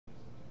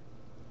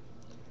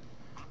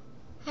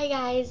Hi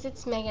guys,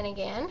 it's Megan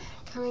again,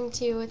 coming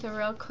to you with a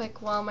real quick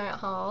Walmart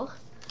haul.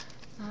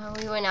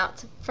 We went out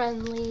to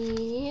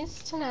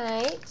Friendly's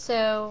tonight,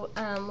 so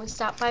we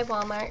stopped by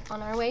Walmart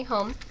on our way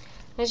home. And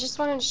I just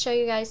wanted to show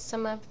you guys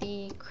some of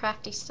the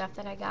crafty stuff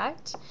that I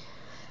got.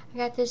 I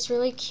got this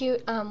really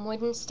cute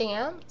wooden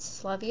stamp,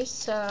 Love You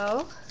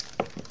So.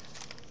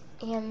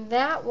 And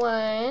that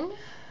one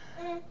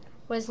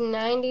was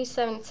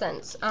 97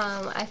 cents.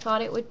 I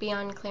thought it would be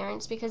on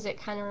clearance because it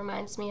kind of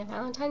reminds me of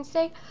Valentine's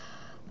Day,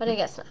 but I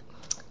guess not.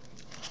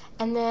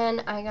 And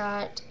then I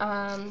got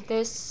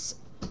this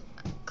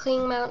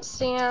cling mount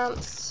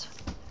stamps,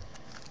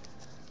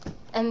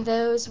 and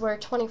those were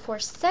 24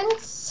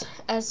 cents,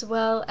 as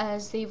well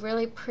as the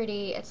really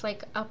pretty, it's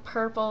like a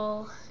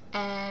purple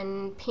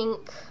and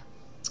pink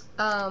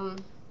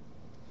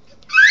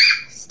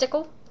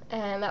stickle,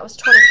 and that was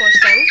 24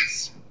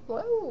 cents.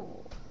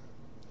 Whoa.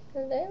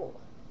 Hello.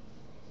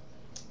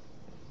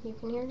 You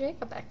can hear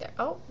Jacob back there.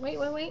 Oh, wait.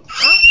 Oh.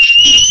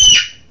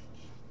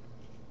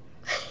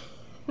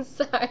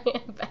 Sorry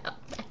about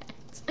that.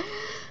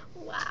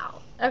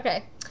 Wow.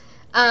 Okay.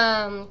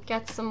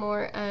 Got some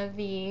more of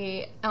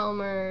the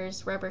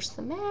Elmer's rubber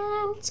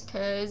cement,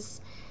 because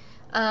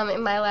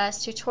in my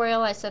last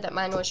tutorial I said that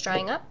mine was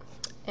drying up,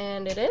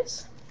 and it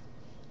is.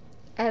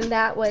 And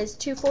that was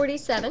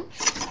 $2.47.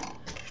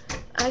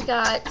 I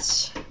got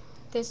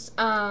this,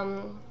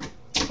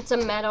 it's a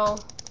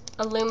metal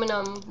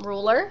aluminum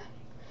ruler,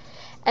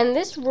 and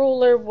this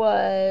ruler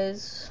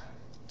was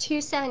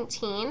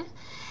 $2.17.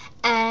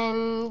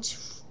 And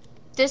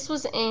this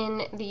was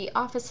in the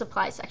office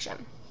supply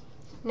section.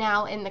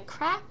 Now in the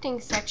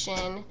crafting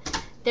section,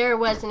 there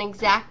was an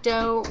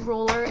X-Acto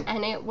ruler,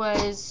 and it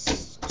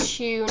was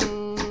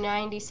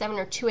 $2.97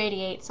 or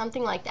 $2.88,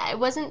 something like that. It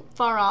wasn't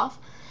far off,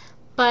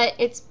 but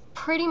it's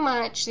pretty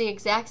much the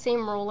exact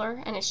same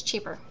ruler, and it's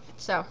cheaper.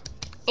 So,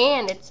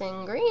 and it's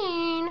in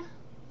green,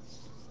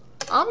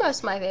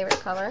 almost my favorite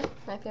color.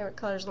 My favorite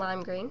color is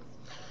lime green.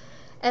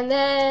 And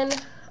then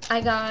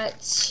I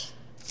got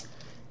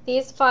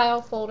these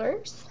file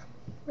folders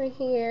right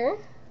here.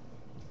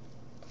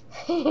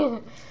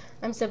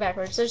 I'm so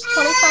backwards. There's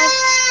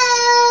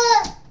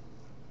 25.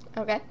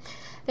 Okay.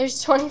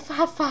 There's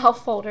 25 file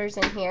folders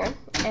in here,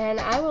 and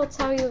I will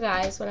tell you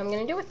guys what I'm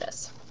going to do with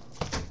this.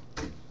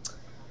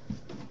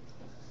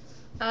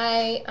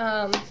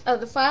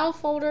 The file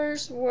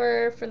folders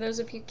were, for those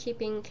of you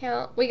keeping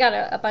count, we got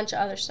a bunch of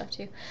other stuff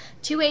too.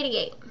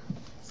 $2.88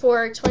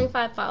 for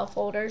 25 file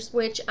folders,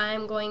 which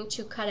I'm going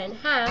to cut in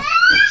half.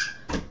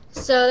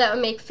 So that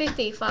would make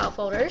 50 file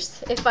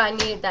folders if I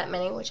needed that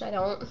many, which I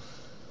don't.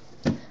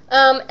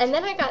 And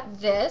then I got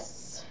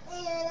this,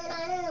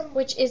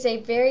 which is a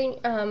very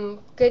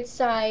good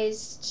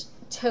sized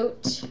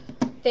tote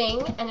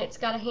thing, and it's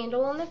got a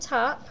handle on the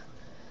top.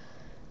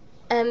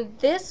 And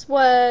this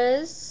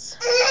was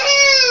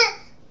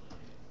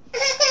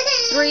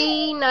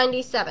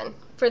 $3.97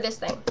 for this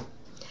thing.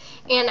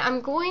 And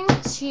I'm going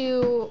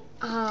to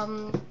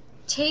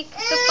take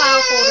the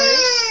file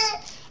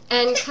folders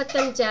and cut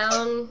them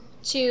down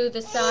to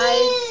the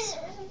size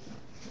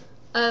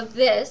of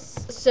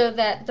this, so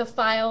that the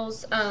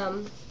files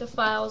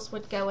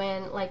would go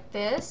in like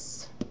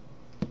this,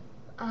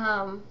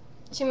 to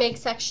make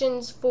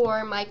sections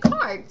for my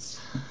cards.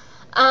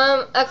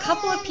 A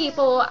couple of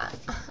people,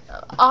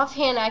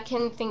 offhand I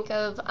can think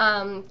of,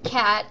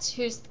 Kat,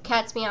 who's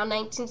Cat's Meow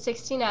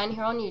 1969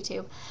 here on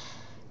YouTube.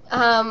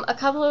 Her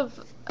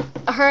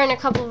and a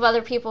couple of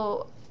other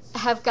people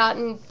have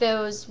gotten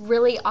those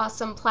really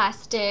awesome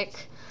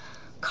plastic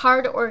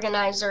card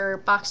organizer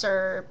box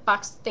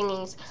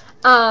thingies.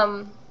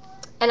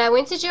 And I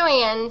went to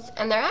Joann's,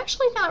 and they're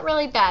actually not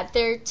really bad.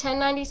 They're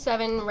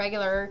 $10.97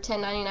 regular,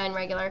 $10.99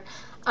 regular,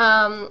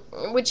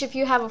 which if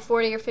you have a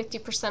 40 or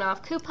 50%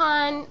 off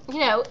coupon, you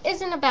know,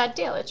 isn't a bad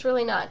deal. It's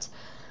really not.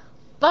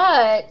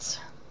 But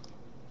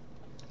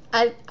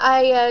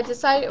I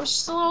decided it was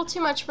just a little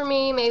too much for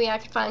me. Maybe I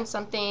could find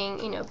something,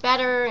 you know,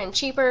 better and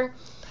cheaper.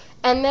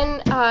 And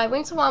then I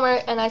went to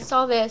Walmart, and I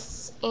saw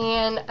this,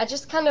 and I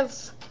just kind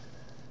of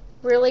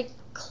really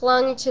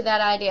clung to that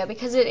idea,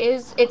 because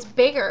it's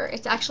bigger.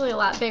 It's actually a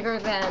lot bigger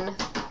than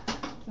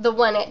the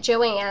one at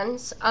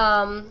Joann's.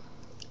 And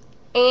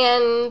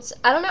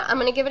I don't know, I'm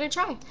gonna give it a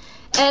try.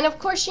 And of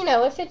course, you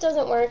know, if it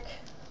doesn't work,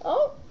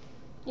 oh,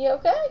 you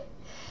okay?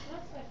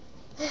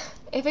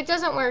 If it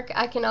doesn't work,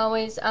 I can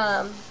always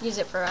use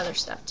it for other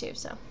stuff too.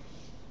 So,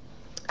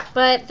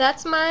 but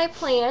that's my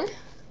plan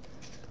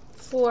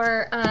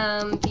for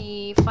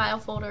the file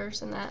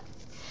folders and that.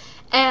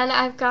 And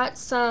I've got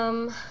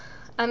some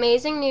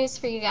amazing news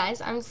for you guys.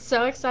 I'm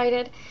so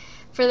excited.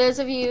 For those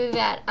of you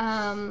that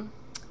know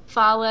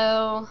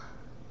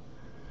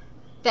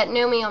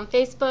me on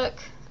Facebook,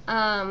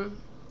 I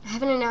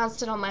haven't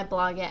announced it on my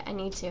blog yet. I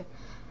need to.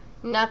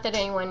 Not that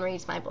anyone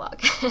reads my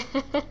blog.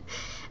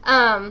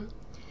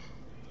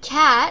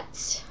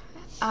 Kat,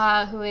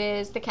 who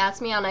is the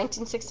Cat's Meow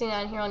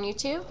 1969 here on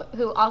YouTube,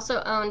 who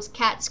also owns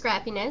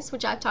Scrappiness,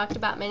 which I've talked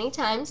about many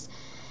times,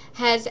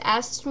 has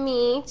asked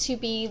me to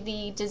be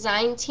the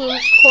design team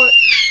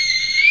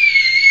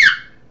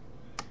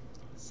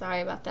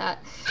Sorry about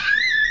that.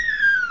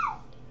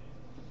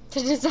 The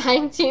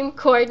design team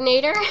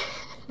coordinator.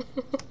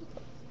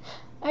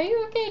 Are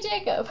you okay,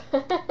 Jacob?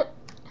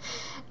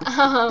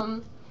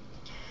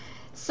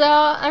 So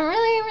I'm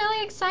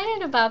really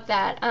excited about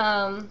that.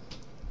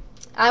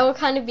 I will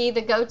kind of be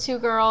the go-to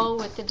girl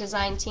with the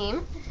design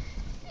team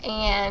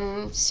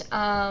and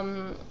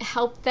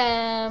help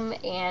them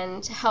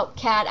and help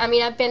Kat. I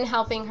mean, I've been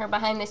helping her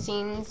behind the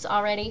scenes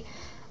already.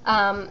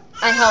 I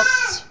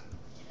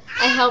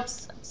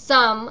helped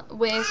some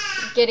with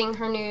getting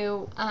her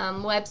new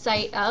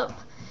website up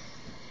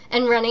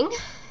and running,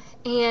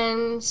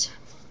 and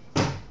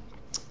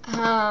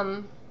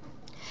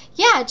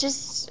yeah,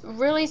 just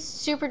really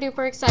super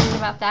duper excited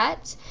about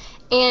that.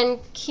 And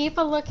keep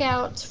a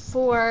lookout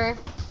for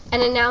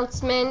an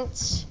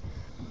announcement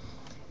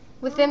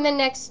within the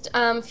next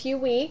few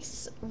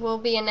weeks. We'll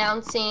be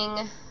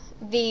announcing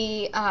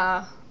the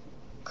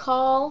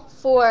call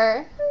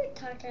for... Who are you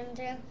talking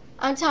to?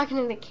 I'm talking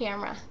to the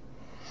camera.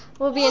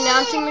 We'll be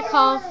announcing the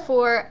call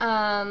for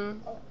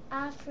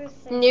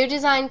new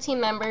design team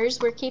members.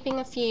 We're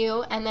keeping a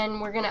few, and then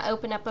we're going to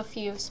open up a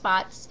few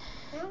spots.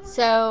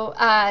 So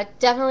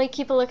definitely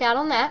keep a lookout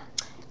on that.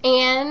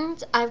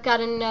 And I've got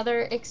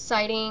another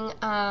exciting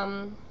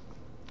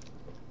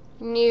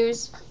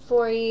news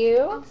for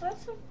you.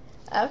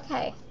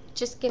 Okay,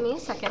 just give me a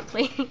second,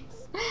 please.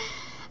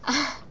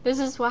 This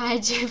is why I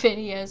do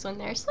videos when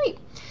they're asleep.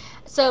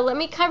 So let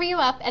me cover you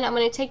up, and I'm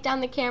going to take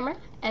down the camera,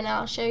 and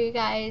I'll show you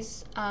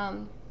guys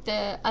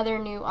the other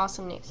new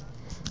awesome news.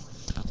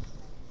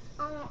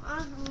 Oh,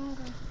 I'm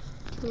hungry.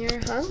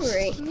 You're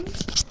hungry.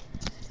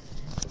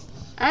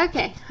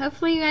 Okay,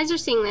 hopefully you guys are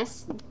seeing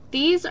this.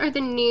 These are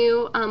the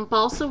new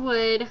balsa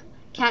wood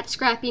cat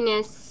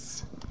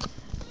scrappiness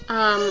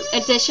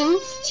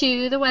additions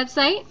to the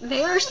website.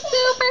 They are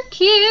super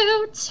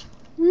cute.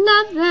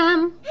 Love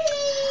them.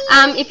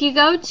 If you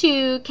go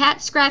to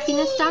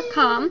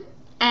catscrappiness.com,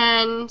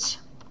 and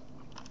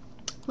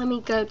let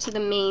me go to the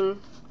main,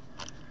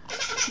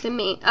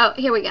 oh,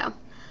 here we go.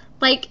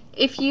 Like,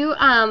 if you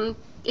go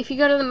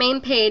to the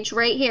main page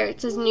right here,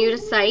 it says new to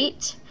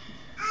site,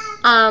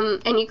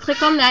 and you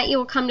click on that, you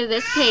will come to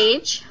this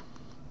page,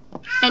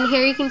 and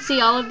here you can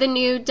see all of the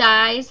new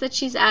dies that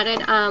she's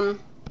added.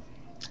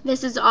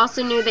 This is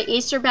also new, the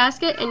Easter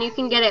basket, and you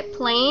can get it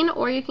plain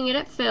or you can get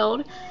it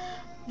filled.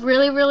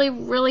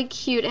 Really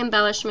cute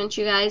embellishment,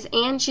 you guys.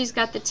 And she's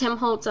got the Tim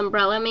Holtz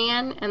umbrella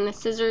man and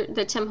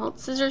the Tim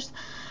Holtz scissors.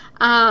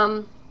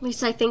 At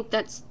least I think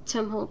that's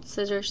Tim Holtz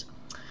scissors.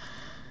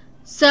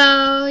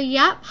 So,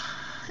 yep.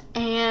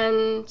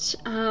 And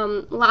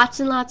lots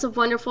and lots of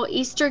wonderful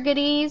Easter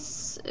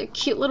goodies.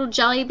 Cute little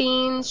jelly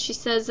beans. She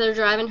says they're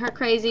driving her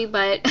crazy,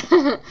 but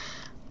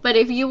but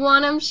if you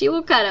want them, she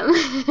will cut them.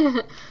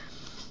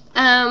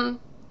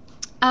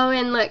 Oh,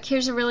 and look,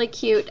 here's a really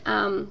cute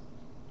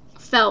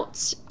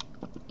felt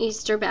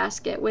Easter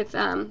basket with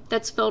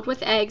that's filled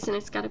with eggs, and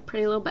it's got a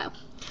pretty little bow.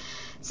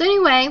 So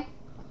anyway,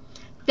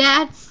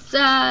 that's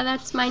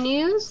my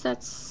news.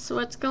 That's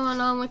what's going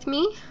on with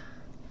me.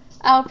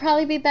 I'll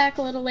probably be back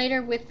a little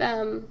later with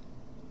a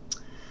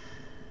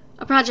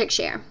project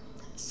share.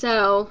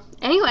 So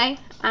anyway,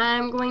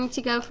 I'm going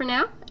to go for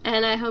now,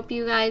 and I hope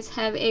you guys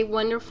have a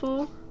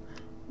wonderful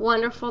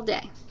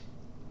day.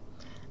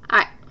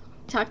 Alright,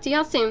 talk to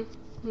y'all soon.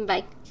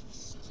 Bye.